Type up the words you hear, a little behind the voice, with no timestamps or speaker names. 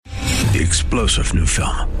the explosive new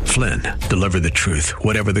film, Flynn, Deliver the Truth,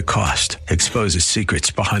 Whatever the Cost, exposes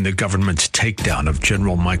secrets behind the government's takedown of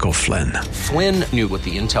General Michael Flynn. Flynn knew what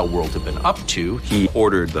the intel world had been up to. He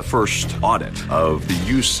ordered the first audit of the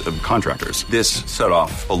use of contractors. This set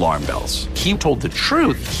off alarm bells. He told the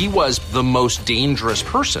truth. He was the most dangerous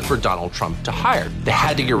person for Donald Trump to hire. They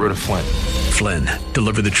had to get rid of Flynn. Flynn,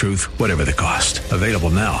 Deliver the Truth, Whatever the Cost. Available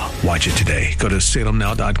now. Watch it today. Go to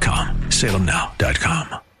salemnow.com.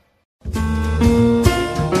 salemnow.com.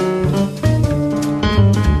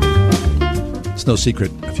 It's no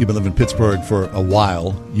secret. If you've been living in Pittsburgh for a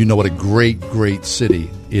while, you know what a great, great city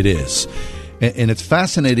it is. And it's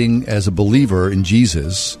fascinating as a believer in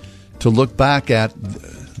Jesus to look back at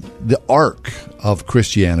the arc of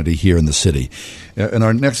Christianity here in the city. And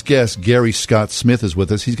our next guest, Gary Scott Smith, is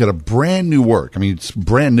with us. He's got a brand new work. I mean, it's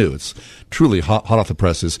brand new. It's truly hot off the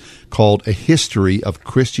presses, called A History of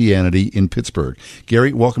Christianity in Pittsburgh.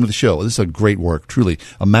 Gary, welcome to the show. This is a great work, truly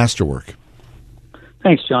a masterwork.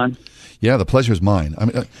 Thanks, John. Yeah, the pleasure is mine.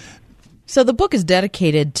 So the book is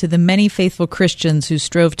dedicated to the many faithful Christians who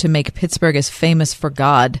strove to make Pittsburgh as famous for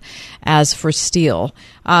God as for steel.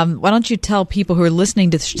 Why don't you tell people who are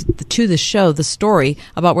listening to the show the story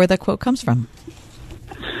about where that quote comes from?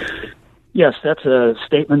 Yes, that's a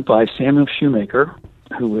statement by Samuel Shoemaker,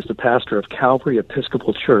 who was the pastor of Calvary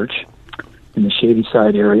Episcopal Church in the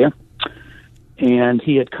Shadyside area. And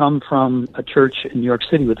he had come from a church in New York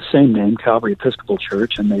City with the same name, Calvary Episcopal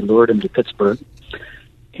Church, and they lured him to Pittsburgh.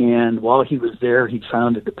 And while he was there, he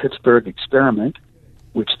founded the Pittsburgh Experiment,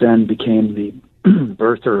 which then became the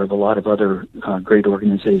birther of a lot of other great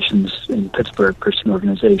organizations in Pittsburgh, Christian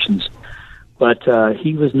organizations. But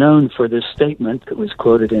he was known for this statement that was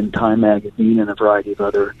quoted in Time magazine and a variety of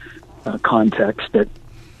other contexts, that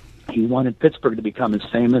he wanted Pittsburgh to become as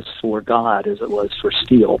famous for God as it was for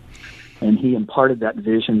steel. And he imparted that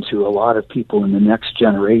vision to a lot of people in the next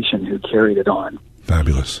generation who carried it on.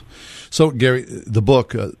 Fabulous. So, Gary, the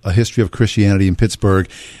book, A History of Christianity in Pittsburgh,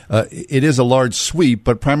 it is a large sweep,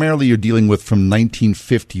 but primarily you're dealing with from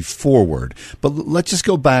 1950 forward. But let's just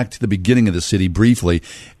go back to the beginning of the city briefly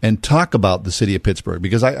and talk about the city of Pittsburgh,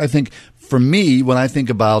 because I think, for me, when I think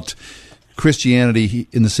about Christianity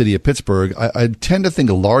in the city of Pittsburgh, I tend to think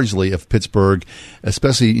largely of Pittsburgh,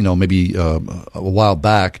 especially, maybe a while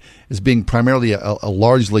back, as being primarily a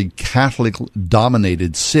largely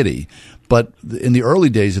Catholic-dominated city. But in the early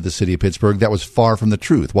days of the city of Pittsburgh, that was far from the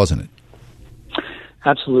truth, wasn't it?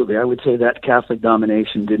 Absolutely. I would say that Catholic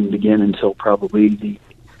domination didn't begin until probably the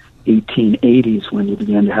 1880s, when you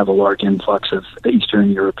began to have a large influx of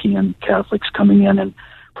Eastern European Catholics coming in, and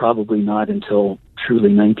probably not until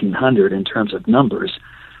truly 1900 in terms of numbers.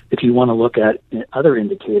 If you want to look at other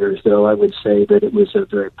indicators, though, I would say that it was a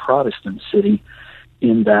very Protestant city,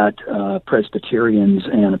 in that Presbyterians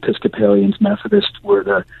and Episcopalians, Methodists were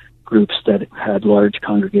the groups that had large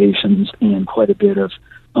congregations and quite a bit of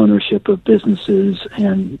ownership of businesses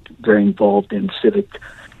and very involved in civic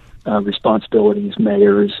responsibilities,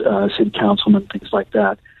 mayors, city councilmen, things like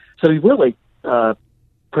that. So really,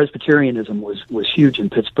 Presbyterianism was huge in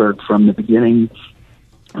Pittsburgh from the beginning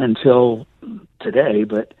until today,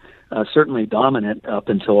 but certainly dominant up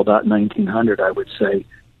until about 1900, I would say.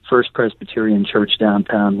 First Presbyterian church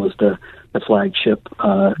downtown was the flagship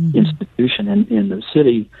institution in the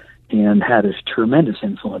city, and had a tremendous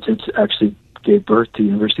influence. It actually gave birth to the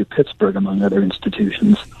University of Pittsburgh, among other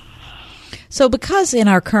institutions. So because in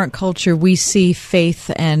our current culture we see faith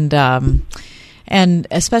and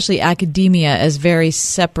especially academia as very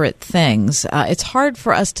separate things, it's hard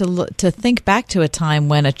for us to think back to a time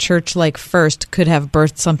when a church like First could have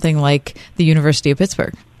birthed something like the University of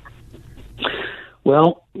Pittsburgh.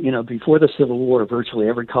 Well, before the Civil War, virtually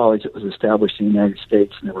every college that was established in the United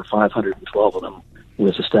States, and there were 512 of them,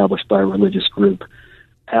 was established by a religious group.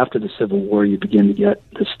 After the Civil War, you begin to get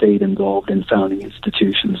the state involved in founding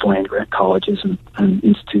institutions, land-grant colleges, and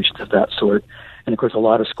institutions of that sort. And, of course, a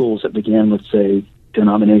lot of schools that began with, say,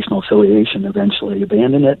 denominational affiliation eventually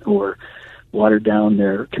abandoned it or watered down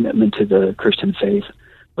their commitment to the Christian faith.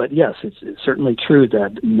 But, yes, it's certainly true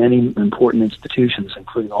that many important institutions,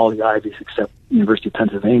 including all the Ivies except University of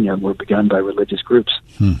Pennsylvania, were begun by religious groups.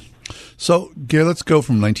 So, Gary, let's go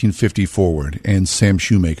from 1950 forward and Sam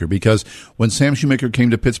Shoemaker, because when Sam Shoemaker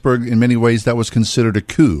came to Pittsburgh, in many ways that was considered a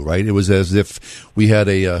coup, right? It was as if we had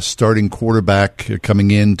a starting quarterback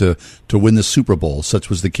coming in to win the Super Bowl. Such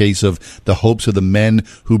was the case of the hopes of the men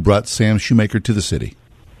who brought Sam Shoemaker to the city.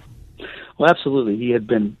 Well, absolutely. He had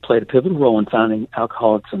played a pivotal role in founding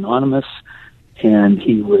Alcoholics Anonymous, and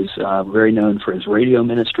he was very known for his radio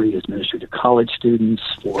ministry, his ministry to college students,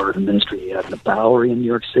 for the ministry he had in the Bowery in New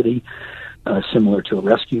York City. similar to a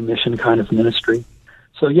rescue mission kind of ministry.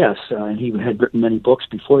 So yes, and he had written many books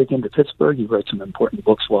before he came to Pittsburgh. He wrote some important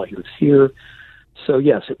books while he was here. So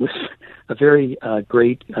yes, it was a very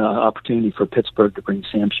great opportunity for Pittsburgh to bring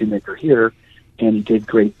Sam Shoemaker here, and he did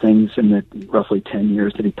great things in the roughly 10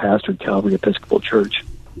 years that he pastored Calvary Episcopal Church.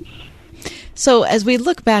 So as we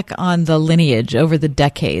look back on the lineage over the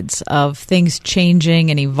decades of things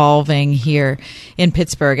changing and evolving here in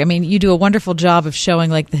Pittsburgh, I mean, you do a wonderful job of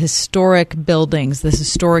showing like the historic buildings, the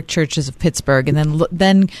historic churches of Pittsburgh, and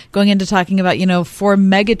then going into talking about, 4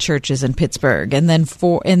 mega churches in Pittsburgh, and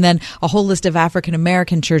then a whole list of African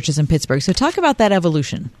American churches in Pittsburgh. So talk about that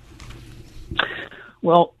evolution.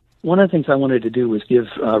 Well, one of the things I wanted to do was give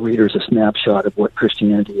readers a snapshot of what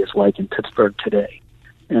Christianity is like in Pittsburgh today.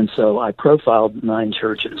 And so I profiled 9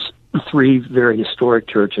 churches, 3 very historic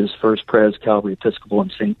churches, First Pres, Calvary Episcopal,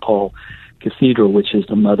 and St. Paul Cathedral, which is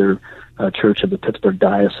the mother church of the Pittsburgh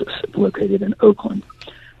Diocese, located in Oakland.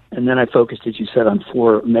 And then I focused, as you said, on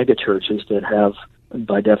 4 megachurches that have,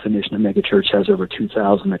 by definition, a megachurch has over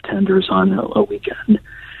 2,000 attenders on a weekend.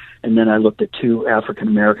 And then I looked at 2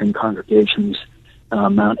 African-American congregations,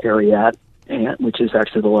 Mount Ariat, which is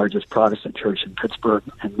actually the largest Protestant church in Pittsburgh,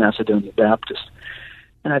 and Macedonia Baptist.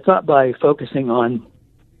 And I thought by focusing on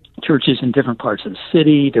churches in different parts of the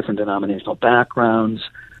city, different denominational backgrounds,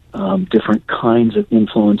 different kinds of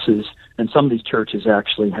influences, and some of these churches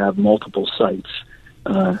actually have multiple sites.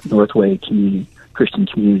 Northway Christian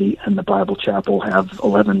Community and the Bible Chapel have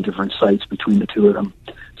 11 different sites between the 2 of them,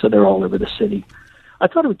 so they're all over the city. I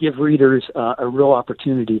thought it would give readers a real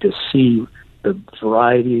opportunity to see the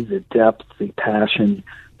variety, the depth, the passion,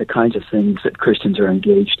 the kinds of things that Christians are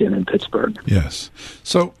engaged in Pittsburgh. Yes.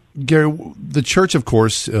 So, Gary, the church, of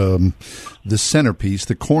course, the centerpiece,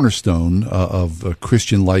 the cornerstone of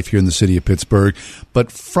Christian life here in the city of Pittsburgh.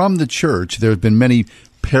 But from the church, there have been many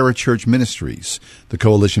parachurch ministries, the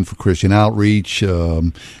Coalition for Christian Outreach,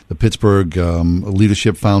 the Pittsburgh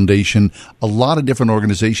Leadership Foundation, a lot of different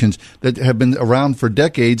organizations that have been around for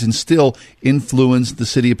decades and still influence the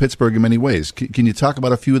city of Pittsburgh in many ways. Can you talk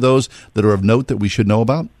about a few of those that are of note that we should know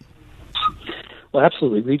about? Well,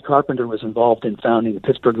 absolutely. Reed Carpenter was involved in founding the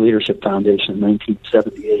Pittsburgh Leadership Foundation in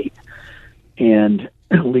 1978, and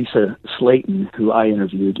Lisa Slayton, who I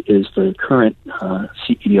interviewed, is the current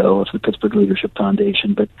CEO of the Pittsburgh Leadership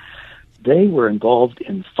Foundation, but they were involved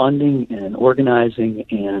in funding and organizing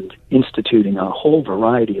and instituting a whole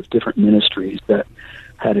variety of different ministries that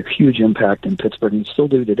had a huge impact in Pittsburgh and still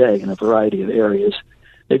do today in a variety of areas.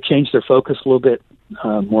 They've changed their focus a little bit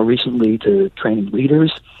more recently to training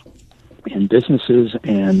leaders in businesses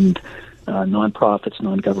and nonprofits,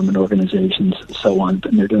 non-government organizations, and so on,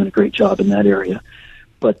 and they're doing a great job in that area.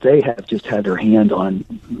 But they have just had their hand on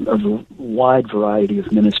a wide variety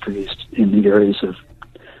of ministries in the areas of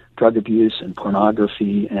drug abuse and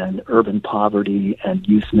pornography and urban poverty and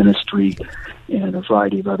youth ministry and a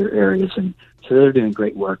variety of other areas. And so they're doing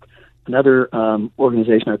great work. Another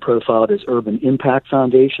organization I profiled is Urban Impact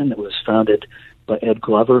Foundation. That was founded by Ed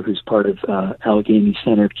Glover, who's part of Allegheny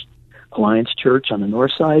Center Alliance Church on the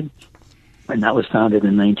north side. And that was founded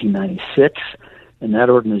in 1996. And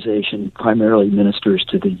that organization primarily ministers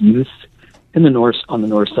to the youth in the north, on the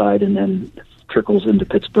north side, and then trickles into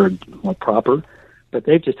Pittsburgh more proper. But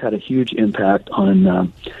they've just had a huge impact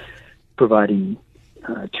on providing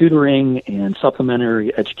tutoring and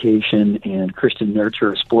supplementary education and Christian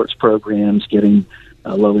nurture sports programs, getting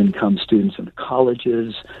low-income students into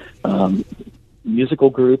colleges,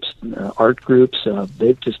 musical groups, art groups.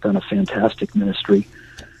 They've just done a fantastic ministry.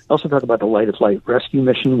 I also talk about the Light of Light Rescue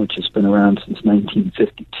Mission, which has been around since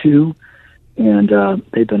 1952, and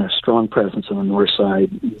they've been a strong presence on the north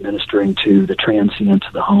side, ministering to the transient,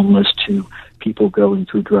 to the homeless, to people going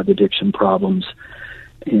through drug addiction problems,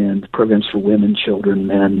 and programs for women, children,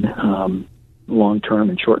 men, long-term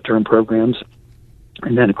and short-term programs.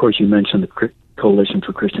 And then, of course, you mentioned the Coalition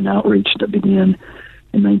for Christian Outreach that began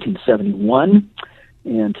in 1971.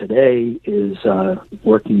 And today is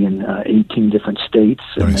working in 18 different states,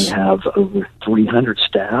 and Nice. They have over 300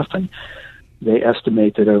 staff, and they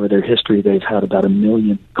estimate that over their history they've had about 1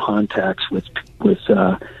 million contacts with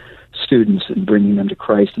students and bringing them to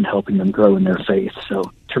Christ and helping them grow in their faith.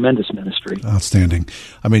 So tremendous ministry. Outstanding.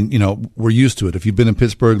 I mean, we're used to it. If you've been in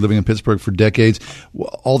Pittsburgh, living in Pittsburgh for decades,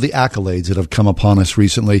 all the accolades that have come upon us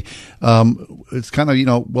recently, it's kind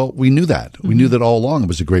of, we knew that. Mm-hmm. We knew that all along it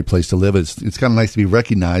was a great place to live. It's kind of nice to be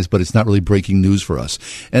recognized, but it's not really breaking news for us.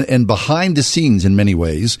 And behind the scenes, in many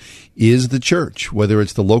ways, is the church, whether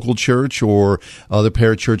it's the local church or other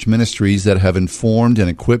parachurch ministries that have informed and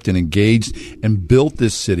equipped and engaged and built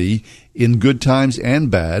this city in good times and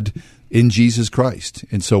bad in Jesus Christ.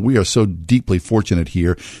 And so we are so deeply fortunate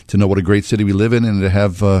here to know what a great city we live in, and to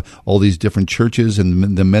have all these different churches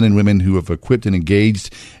and the men and women who have equipped and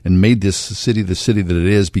engaged and made this city the city that it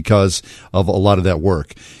is because of a lot of that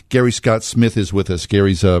work. Gary Scott Smith is with us.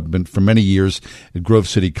 Gary's been for many years at Grove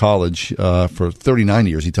City College. For 39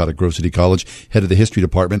 years he taught at Grove City College, head of the history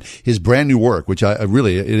department. His brand new work, which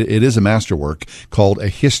it is a masterwork, called A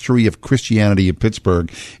History of Christianity in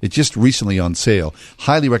Pittsburgh. It's just recently on sale.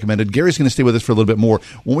 Highly recommended. Gary's going to stay with us for a little bit more.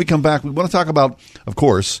 When we come back, we want to talk about, of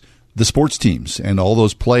course, the sports teams and all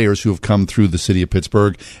those players who have come through the city of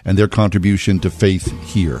Pittsburgh and their contribution to faith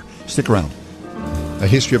here. Stick around. A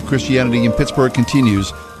History of Christianity in Pittsburgh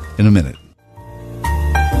continues in a minute.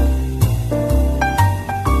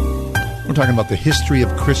 We're talking about the history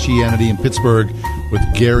of Christianity in Pittsburgh with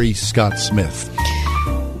Gary Scott Smith.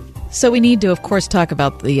 So we need to, of course, talk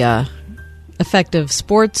about the effect of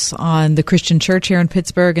sports on the Christian church here in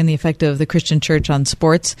Pittsburgh and the effect of the Christian church on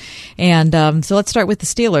sports. And so let's start with the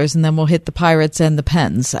Steelers, and then we'll hit the Pirates and the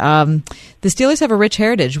Pens. The Steelers have a rich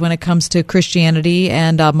heritage when it comes to Christianity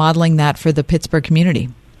and modeling that for the Pittsburgh community.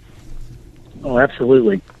 Oh,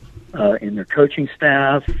 absolutely. In their coaching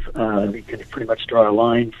staff, you can pretty much draw a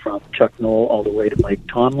line from Chuck Noll all the way to Mike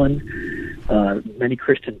Tomlin. Many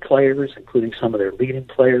Christian players, including some of their leading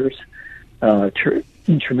players.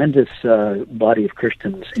 Tremendous body of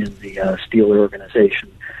Christians in the Steeler organization.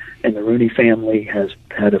 And the Rooney family has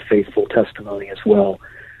had a faithful testimony as well.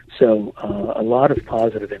 So a lot of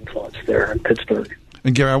positive influence there in Pittsburgh.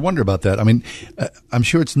 And Gary, I wonder about that. I mean, I'm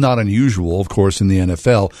sure it's not unusual, of course, in the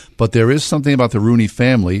NFL, but there is something about the Rooney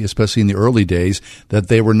family, especially in the early days, that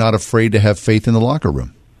they were not afraid to have faith in the locker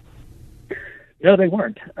room. No, they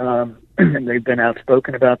weren't. They've been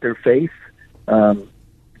outspoken about their faith, Dan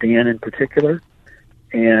in particular,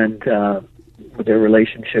 and with their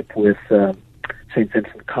relationship with St.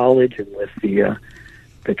 Vincent College and with the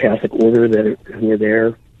Catholic order who are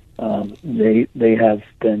there. They have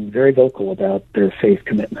been very vocal about their faith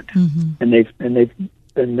commitment, and they've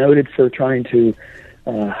been noted for trying to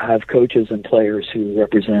have coaches and players who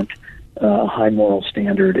represent a high moral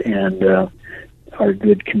standard and are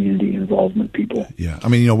good community involvement people. Yeah, I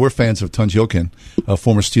mean, we're fans of Tunch Ilkin, a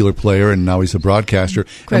former Steeler player, and now he's a broadcaster.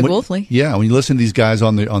 Greg Wolfley. Yeah, when you listen to these guys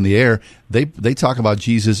on the air, they talk about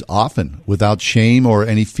Jesus often without shame or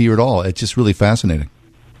any fear at all. It's just really fascinating.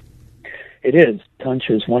 It is. Tunch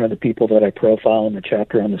is one of the people that I profile in the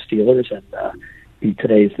chapter on the Steelers, and he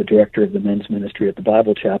today is the director of the men's ministry at the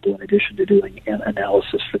Bible Chapel, in addition to doing an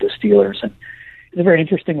analysis for the Steelers. And it's a very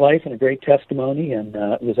interesting life and a great testimony, and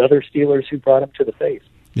it was other Steelers who brought him to the faith.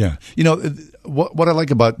 Yeah. What I like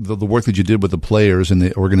about the work that you did with the players and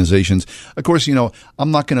the organizations, of course,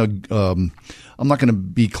 I'm not going to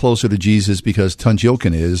be closer to Jesus because Tunch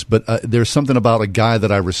Ilkin is, but there's something about a guy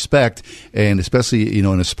that I respect, and especially, in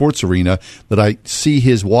a sports arena, that I see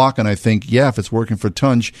his walk and I think, yeah, if it's working for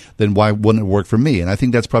Tunch, then why wouldn't it work for me? And I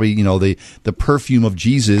think that's probably, the perfume of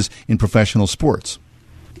Jesus in professional sports.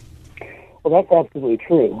 Well, that's absolutely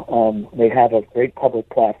true. They have a great public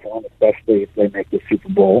platform, especially if they make the Super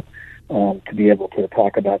Bowl, to be able to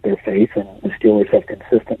talk about their faith, and the Steelers have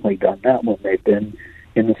consistently done that when they've been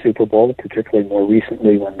in the Super Bowl, particularly more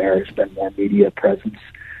recently when there's been more media presence,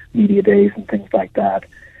 media days and things like that.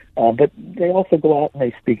 But they also go out and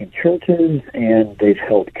they speak in churches, and they've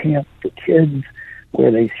held camps for kids where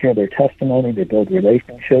they share their testimony, they build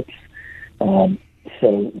relationships.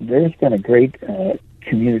 So there's been a great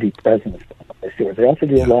community presence. They also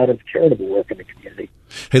do a lot of charitable work in the community.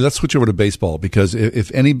 Hey, let's switch over to baseball, because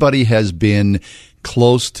if anybody has been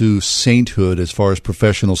close to sainthood as far as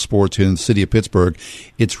professional sports in the city of Pittsburgh,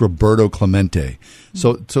 it's Roberto Clemente.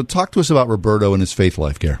 So talk to us about Roberto and his faith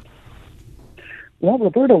life, Gare. Well,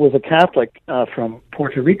 Roberto was a Catholic from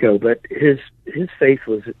Puerto Rico, but his faith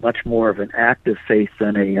was much more of an active faith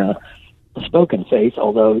than a spoken faith,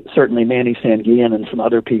 although certainly Manny Sanguillen and some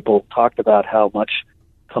other people talked about how much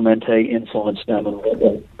Clemente influenced them and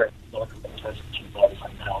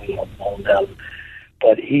how he helped mold them.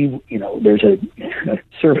 But there's a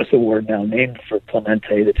service award now named for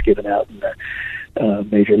Clemente that's given out in the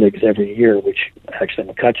major leagues every year, which actually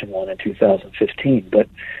McCutcheon won in 2015. But,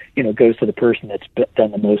 goes to the person that's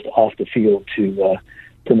done the most off the field to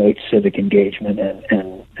promote civic engagement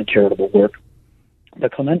and charitable work.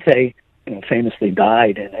 But Clemente, famously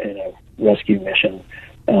died in a rescue mission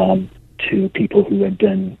to people who had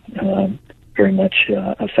been very much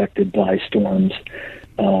affected by storms.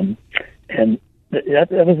 And that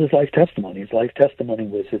was his life testimony. His life testimony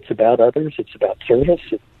was, it's about others, it's about service,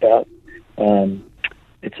 it's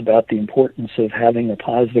about the importance of having a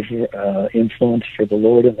positive influence for the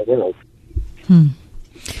Lord in the world.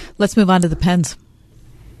 Let's move on to the Pens.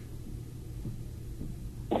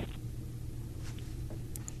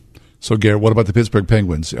 So, Garrett, what about the Pittsburgh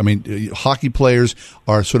Penguins? I mean, hockey players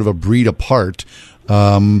are sort of a breed apart.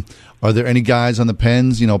 Are there any guys on the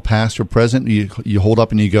Pens, past or present, you hold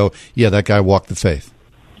up and you go, yeah, that guy walked the faith?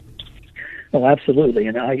 Well, absolutely.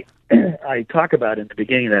 And I talk about in the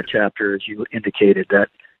beginning of that chapter, as you indicated, that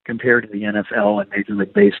compared to the NFL and Major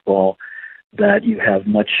League Baseball, that you have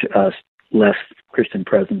much less Christian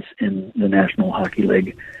presence in the National Hockey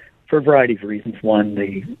League for a variety of reasons. One,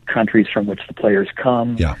 the countries from which the players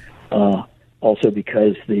come. Yeah. Also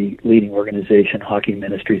because the leading organization, Hockey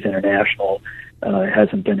Ministries International,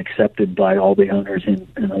 hasn't been accepted by all the owners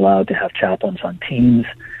and allowed to have chaplains on teams.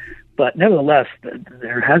 But nevertheless,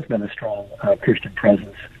 there has been a strong Christian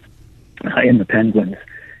presence in the Penguins.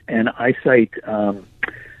 And I cite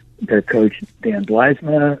their coach, Dan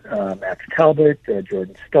Blysma, Max Talbot,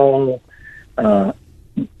 Jordan Stahl,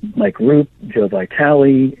 Mike Roop, Joe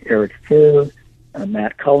Vitale, Eric Furr,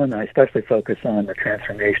 Matt Cullen. I especially focus on the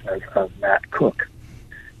transformation of Matt Cook,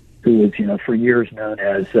 who was, for years known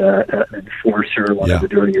as an enforcer, one of the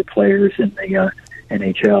dirtier players in the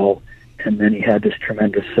NHL. And then he had this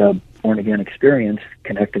tremendous born-again experience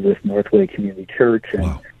connected with Northway Community Church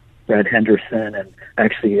and Brad Henderson, and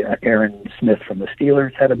actually Aaron Smith from the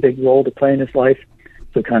Steelers had a big role to play in his life.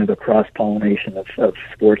 So kind of a cross-pollination of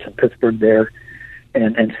sports in Pittsburgh there.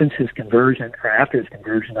 And since his conversion, or after his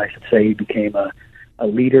conversion, I should say, he became a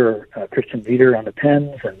leader, a Christian leader on the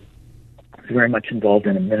Pens, and was very much involved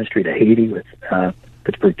in a ministry to Haiti with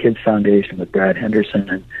Pittsburgh Kids Foundation with Brad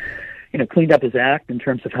Henderson, and cleaned up his act in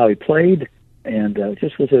terms of how he played, and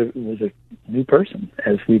just was a new person,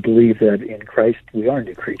 as we believe that in Christ we are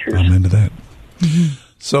new creatures. I'm into that. Mm-hmm.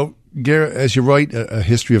 So, Garrett, as you write a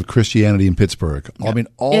history of Christianity in Pittsburgh, I mean,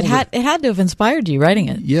 it had to have inspired you writing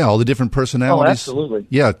it. Yeah, all the different personalities. Oh, absolutely.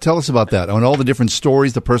 Yeah, tell us about that. I mean, all the different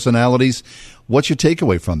stories, the personalities. What's your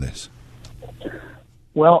takeaway from this?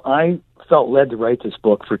 Well, I felt led to write this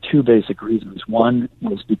book for two basic reasons. One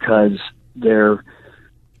was because there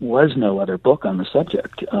was no other book on the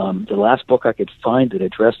subject. The last book I could find that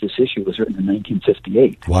addressed this issue was written in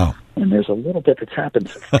 1958. Wow. And there's a little bit that's happened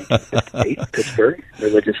since 1958 in Pittsburgh,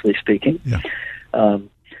 religiously speaking. Yeah.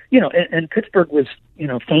 And Pittsburgh was,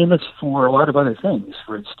 famous for a lot of other things,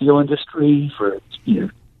 for its steel industry, for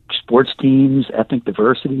its, sports teams, ethnic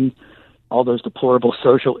diversity, all those deplorable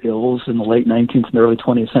social ills in the late 19th and early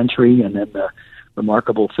 20th century, and then the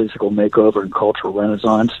remarkable physical makeover and cultural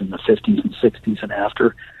renaissance in the 50s and 60s and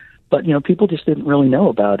after. But, people just didn't really know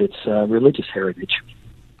about its religious heritage.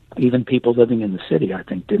 Even people living in the city, I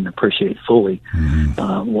think, didn't appreciate fully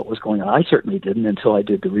what was going on. I certainly didn't until I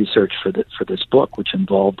did the research for this book, which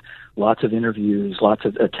involved lots of interviews, lots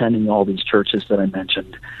of attending all these churches that I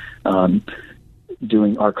mentioned,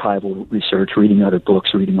 doing archival research, reading other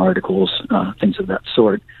books, reading articles, things of that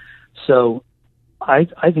sort. So I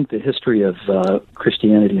think the history of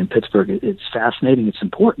Christianity in Pittsburgh, it's fascinating. It's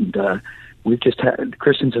important.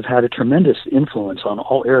 Christians have had a tremendous influence on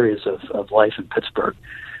all areas of life in Pittsburgh.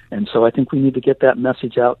 And so I think we need to get that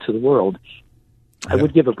message out to the world. Yeah. I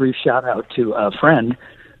would give a brief shout out to a friend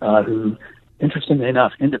who, interestingly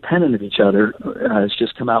enough, independent of each other, has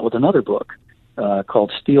just come out with another book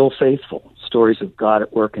called Still Faithful, Stories of God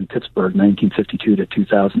at Work in Pittsburgh, 1952 to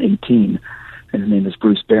 2018. And his name is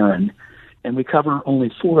Bruce Barron. And we cover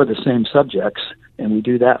only 4 of the same subjects, and we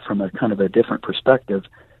do that from a kind of a different perspective.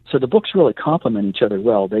 So the books really complement each other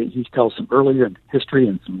well. He tells some earlier history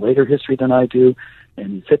and some later history than I do,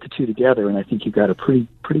 and you fit the two together, and I think you've got a pretty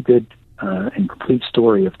good and complete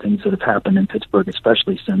story of things that have happened in Pittsburgh,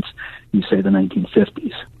 especially since, you say, the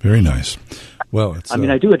 1950s. Very nice. Well,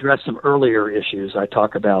 I do address some earlier issues. I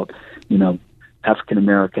talk about, African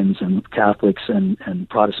Americans and Catholics and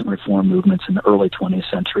Protestant reform movements in the early 20th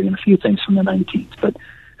century and a few things from the 19th. But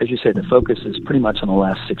as you say, the focus is pretty much on the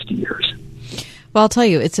last 60 years. Well, I'll tell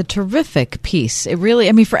you, it's a terrific piece. It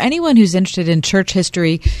really, for anyone who's interested in church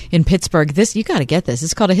history in Pittsburgh, you got to get this.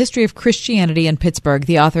 It's called A History of Christianity in Pittsburgh,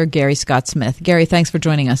 the author, Gary Scott Smith. Gary, thanks for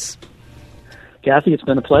joining us. Kathy, it's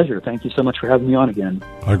been a pleasure. Thank you so much for having me on again.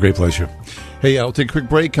 Our great pleasure. Hey, I'll take a quick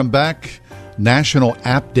break, come back. National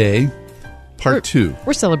App Day, Part 2.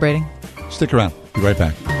 We're celebrating. Stick around. Be right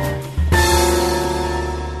back.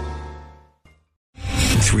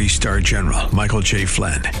 3-star General Michael J.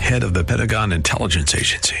 Flynn, head of the Pentagon Intelligence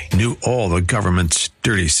Agency, knew all the government's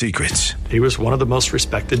dirty secrets. He was one of the most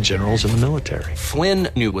respected generals in the military. Flynn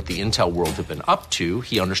knew what the intel world had been up to.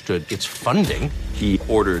 He understood its funding. He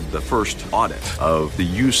ordered the first audit of the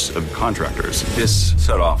use of contractors. This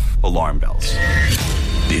set off alarm bells.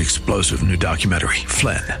 The explosive new documentary,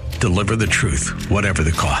 Flynn, Deliver the Truth, Whatever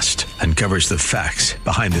the Cost, uncovers the facts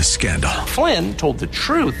behind this scandal. Flynn told the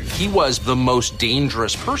truth. He was the most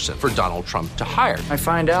dangerous person for Donald Trump to hire. I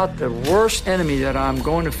find out the worst enemy that I'm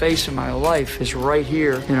going to face in my life is right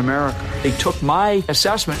here in America. They took my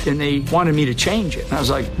assessment and they wanted me to change it. And I was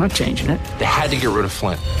like, I'm not changing it. They had to get rid of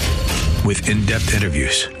Flynn. With in-depth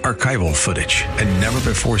interviews, archival footage, and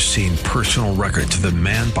never-before-seen personal records of the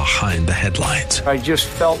man behind the headlines. I just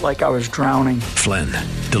felt like I was drowning. Flynn,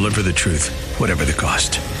 Deliver the Truth, Whatever the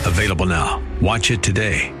Cost. Available now. Watch it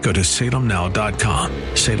today. Go to salemnow.com.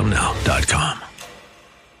 salemnow.com.